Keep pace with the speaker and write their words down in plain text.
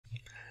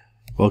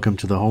Welcome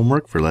to the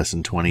homework for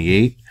lesson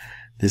 28.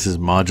 This is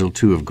module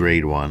 2 of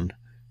grade 1.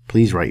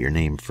 Please write your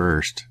name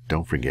first.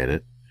 Don't forget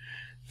it.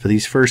 For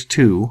these first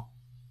two,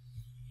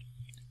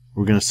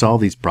 we're going to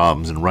solve these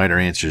problems and write our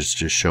answers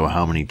to show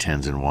how many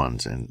 10s and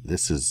 1s. And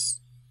this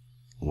is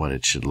what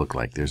it should look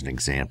like. There's an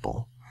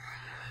example.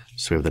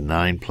 So we have the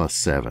 9 plus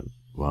 7.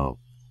 Well,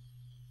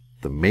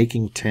 the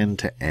making 10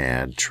 to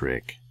add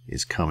trick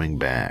is coming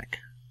back.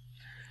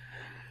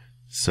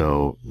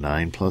 So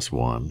 9 plus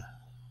 1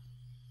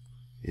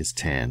 is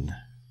 10,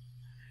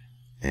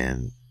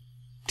 and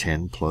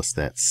 10 plus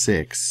that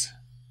 6,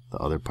 the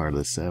other part of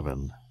the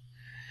 7,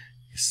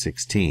 is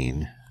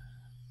 16.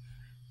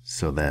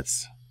 So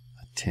that's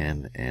a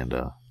 10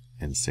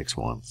 and 6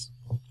 ones.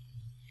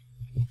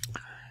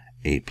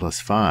 8 plus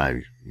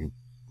 5,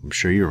 I'm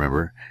sure you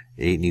remember,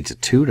 8 needs a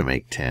 2 to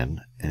make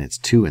 10, and it's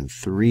 2 and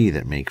 3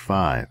 that make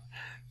 5.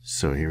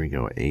 So here we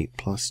go, 8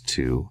 plus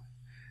 2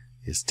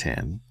 is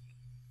 10.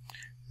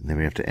 And then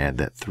we have to add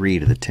that 3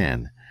 to the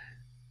 10.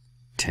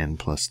 10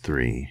 plus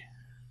 3,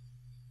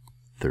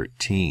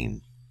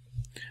 13.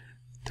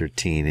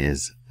 13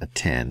 is a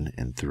 10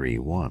 and 3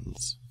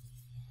 ones.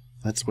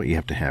 That's what you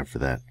have to have for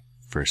that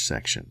first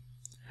section.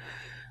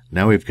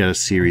 Now we've got a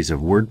series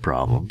of word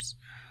problems.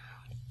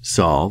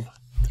 Solve.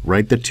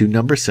 Write the two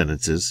number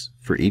sentences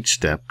for each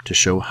step to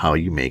show how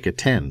you make a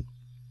 10.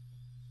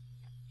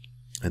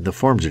 And the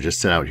forms are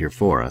just set out here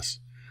for us.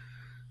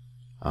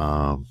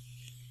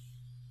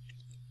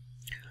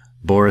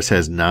 Boris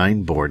has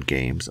 9 board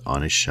games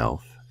on his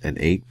shelf and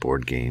 8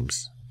 board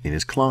games in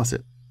his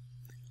closet.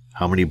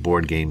 How many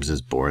board games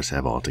does Boris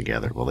have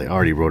altogether? Well, they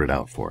already wrote it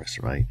out for us,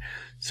 right?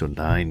 So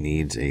 9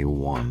 needs a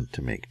 1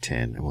 to make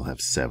 10, and we'll have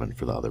 7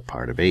 for the other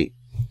part of 8.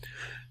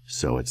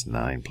 So it's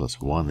 9 plus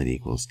 1 that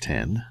equals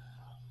 10,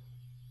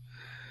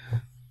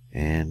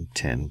 and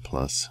 10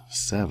 plus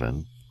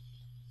 7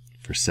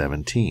 for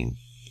 17.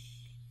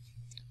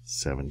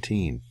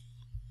 17.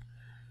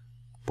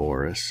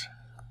 Boris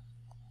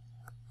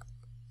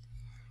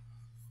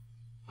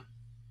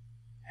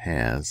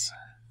has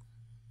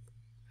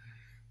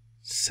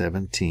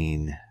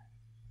 17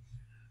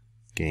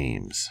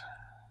 games.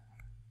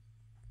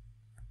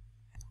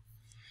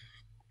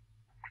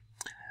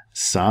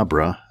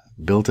 Sabra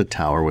built a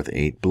tower with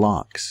 8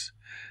 blocks.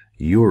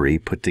 Yuri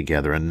put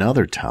together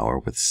another tower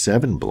with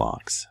 7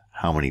 blocks.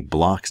 How many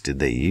blocks did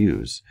they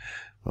use?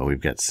 Well, we've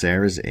got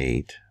Sarah's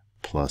 8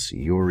 plus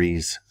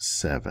Yuri's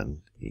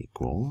 7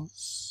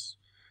 equals,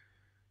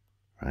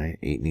 right?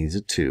 8 needs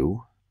a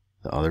 2.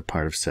 The other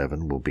part of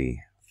 7 will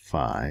be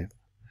 5.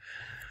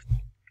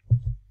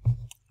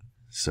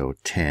 So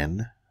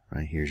 10,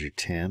 right? Here's your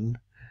 10,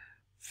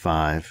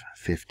 5,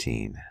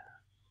 15.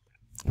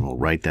 And we'll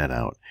write that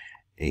out.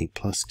 8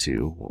 plus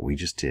 2, what we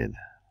just did,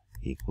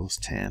 equals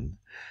 10.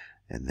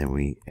 And then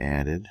we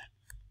added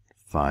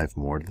 5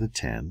 more to the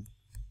 10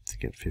 to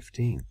get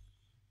 15.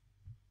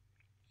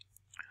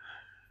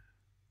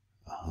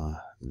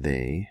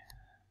 They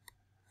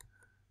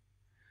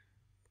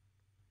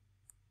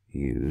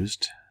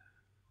used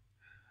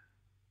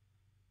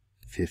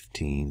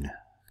 15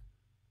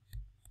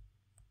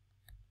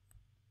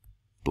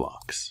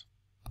 blocks.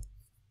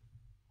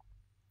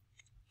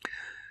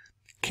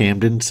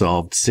 Camden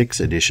solved 6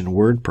 addition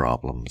word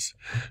problems.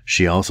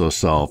 She also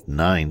solved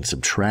 9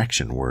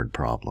 subtraction word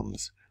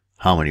problems.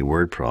 How many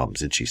word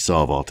problems did she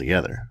solve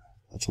altogether?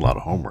 That's a lot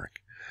of homework.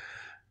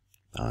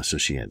 So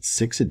she had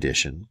 6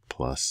 addition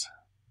plus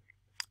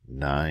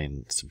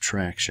 9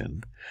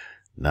 subtraction.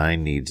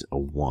 9 needs a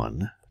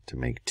 1 to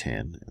make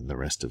 10, and the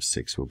rest of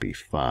 6 will be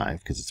 5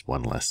 because it's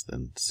 1 less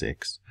than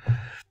 6.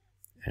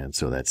 And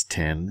so that's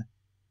 10.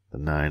 The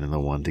 9 and the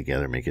 1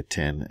 together make it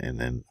 10, and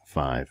then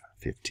 5,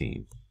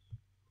 15.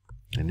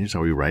 And here's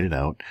how we write it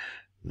out.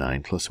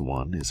 9 plus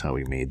 1 is how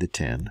we made the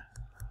 10.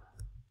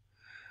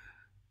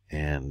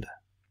 And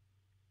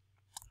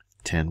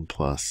 10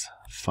 plus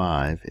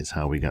 5 is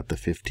how we got the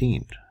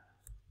 15.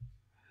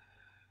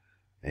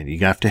 And you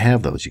have to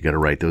have those. You got to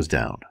write those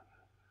down.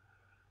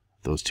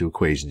 Those two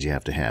equations, you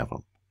have to have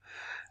them.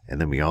 And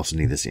then we also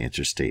need this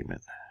answer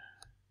statement.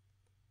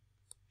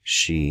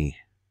 She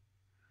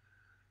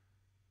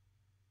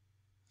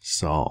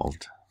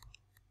solved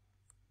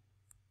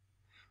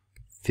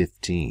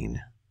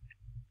 15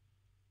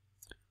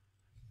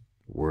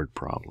 word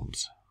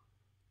problems.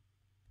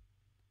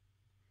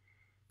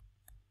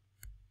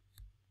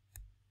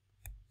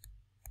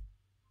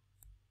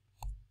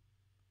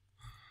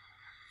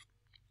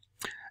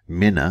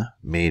 Minna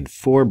made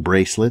 4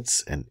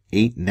 bracelets and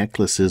 8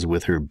 necklaces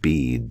with her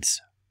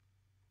beads.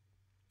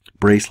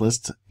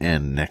 Bracelets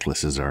and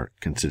necklaces are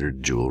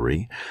considered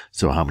jewelry.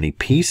 So how many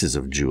pieces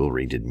of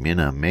jewelry did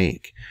Minna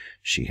make?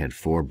 She had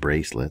 4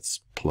 bracelets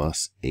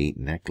plus 8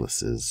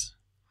 necklaces.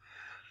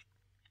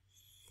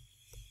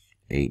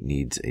 8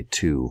 needs a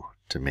 2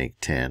 to make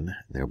 10.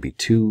 There'll be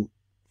 2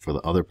 for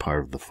the other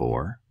part of the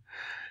 4.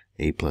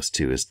 8 plus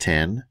 2 is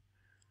 10.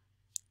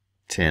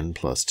 10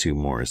 plus 2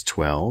 more is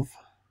 12.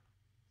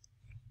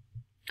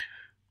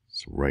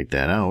 So write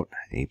that out.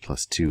 8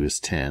 plus 2 is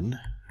 10.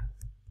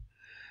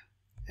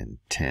 And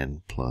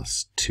 10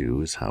 plus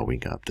 2 is how we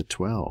got the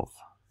 12.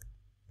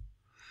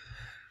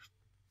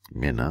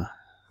 Minna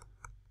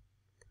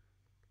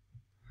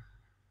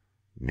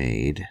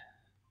made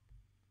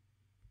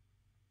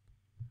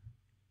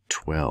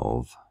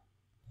 12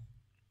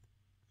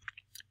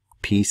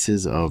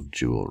 pieces of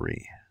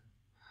jewelry.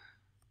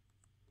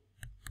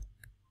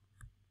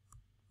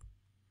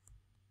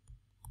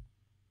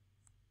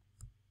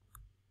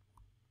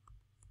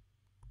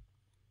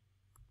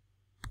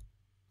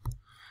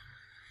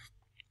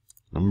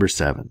 Number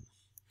 7.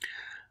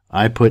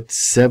 I put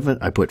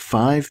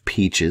 5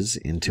 peaches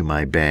into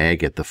my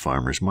bag at the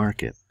farmer's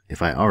market.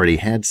 If I already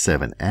had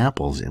 7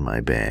 apples in my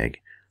bag,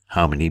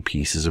 how many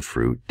pieces of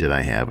fruit did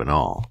I have in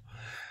all?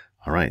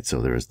 All right,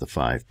 so there's the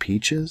 5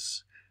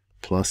 peaches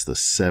plus the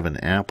 7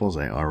 apples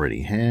I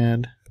already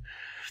had.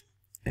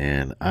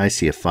 And I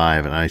see a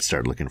 5 and I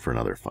start looking for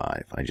another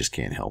 5. I just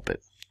can't help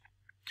it,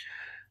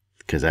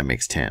 because that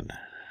makes 10.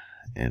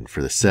 And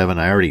for the 7,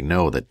 I already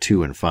know that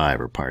 2 and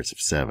 5 are parts of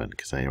 7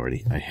 because I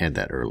had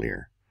that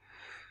earlier.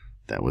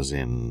 That was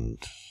in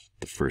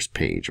the first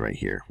page right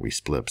here. We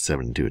split up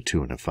 7 into a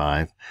 2 and a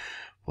 5.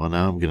 Well,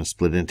 now I'm going to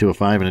split it into a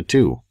 5 and a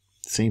 2.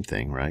 Same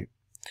thing, right?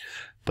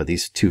 But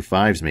these 2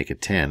 5s make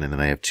it 10, and then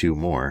I have 2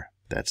 more.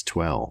 That's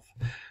 12.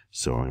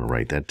 So I'm going to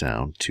write that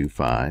down. 2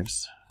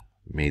 5s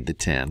made the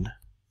 10.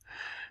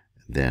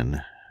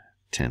 Then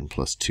 10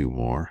 plus 2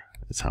 more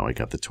is how I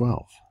got the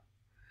 12.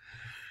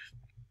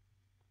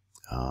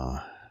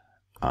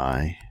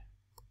 I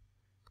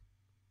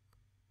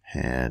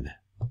had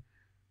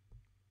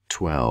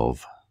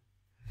 12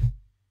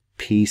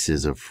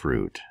 pieces of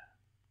fruit.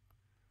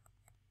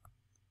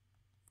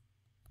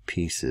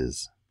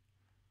 Pieces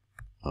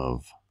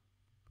of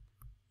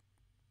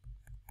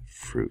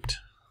fruit.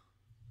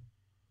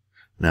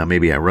 Now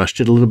maybe I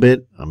rushed it a little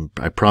bit.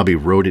 I probably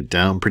wrote it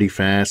down pretty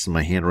fast, and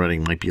my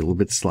handwriting might be a little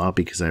bit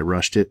sloppy because I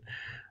rushed it.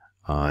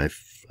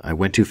 If I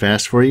went too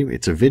fast for you,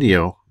 it's a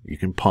video. You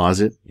can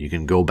pause it. You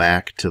can go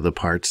back to the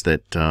parts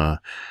that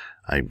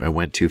I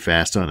went too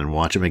fast on and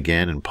watch them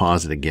again and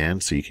pause it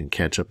again so you can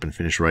catch up and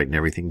finish writing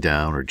everything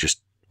down, or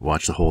just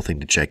watch the whole thing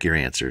to check your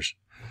answers.